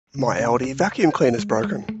My Aldi vacuum cleaner's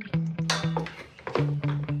broken.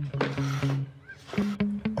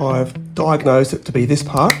 I've diagnosed it to be this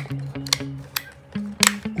part.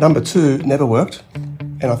 Number 2 never worked,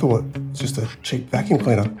 and I thought it's just a cheap vacuum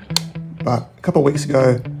cleaner. But a couple of weeks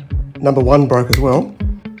ago, number 1 broke as well.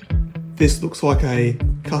 This looks like a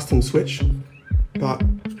custom switch, but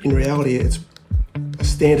in reality it's a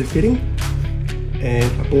standard fitting, and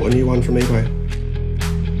I bought a new one from eBay.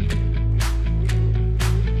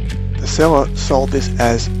 The seller sold this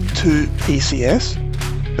as 2 PCS,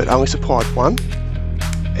 but only supplied 1,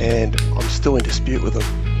 and I'm still in dispute with them.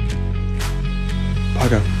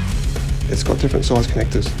 Bugger, it's got different size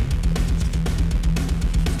connectors.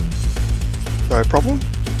 No problem,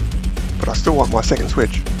 but I still want my second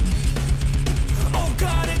switch. Oh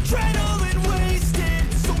God, adrenaline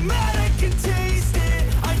wasted, so mad I can taste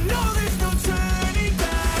it. I know there's no turning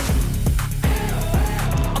back.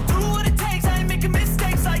 I'll do what it takes, I ain't making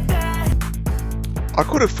mistakes like that. I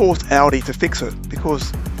could have forced Aldi to fix it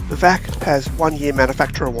because the vac has 1 year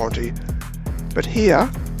manufacturer warranty, but here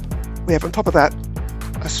we have on top of that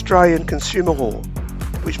Australian consumer law,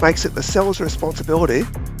 which makes it the seller's responsibility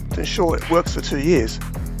to ensure it works for 2 years.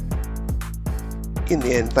 In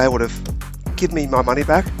the end, they would have given me my money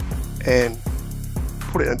back and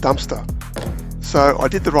put it in a dumpster. So I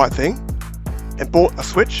did the right thing and bought a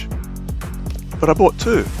switch, but I bought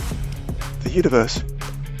 2. The universe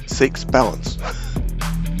seeks balance.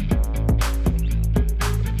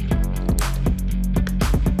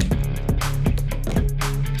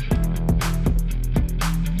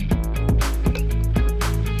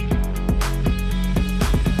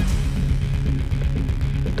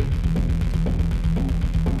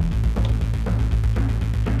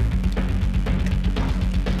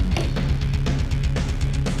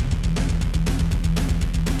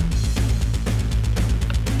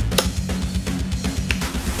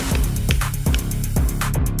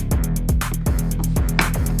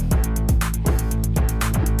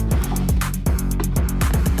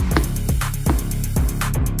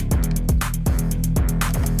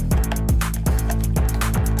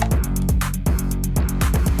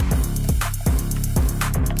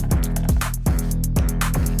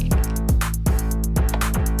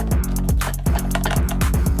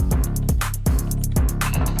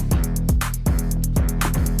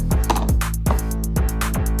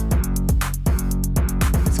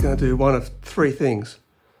 Going to do one of 3 things: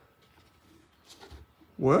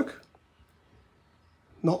 work,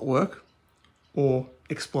 not work, or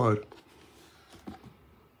explode.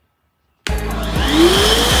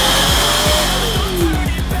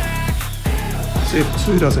 See if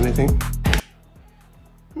 2 does anything.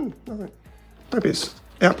 Nothing. Maybe it's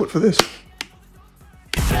output for this.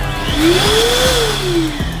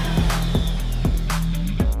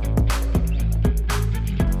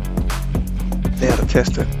 Now to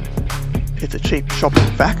test it. It's a cheap shopping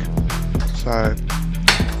vac, so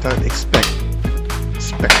don't expect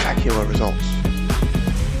spectacular results.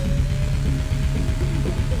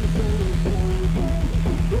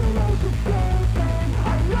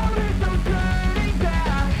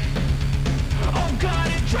 Oh God,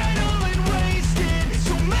 adrenaline wasted,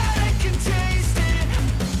 so mad I can taste it.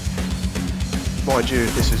 Mind you,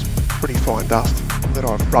 this is pretty fine dust that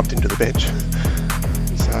I've rubbed into the bench.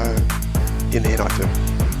 So in the end I have to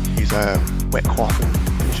use a wet cloth and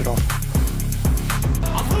finish it off.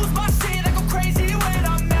 I'll lose my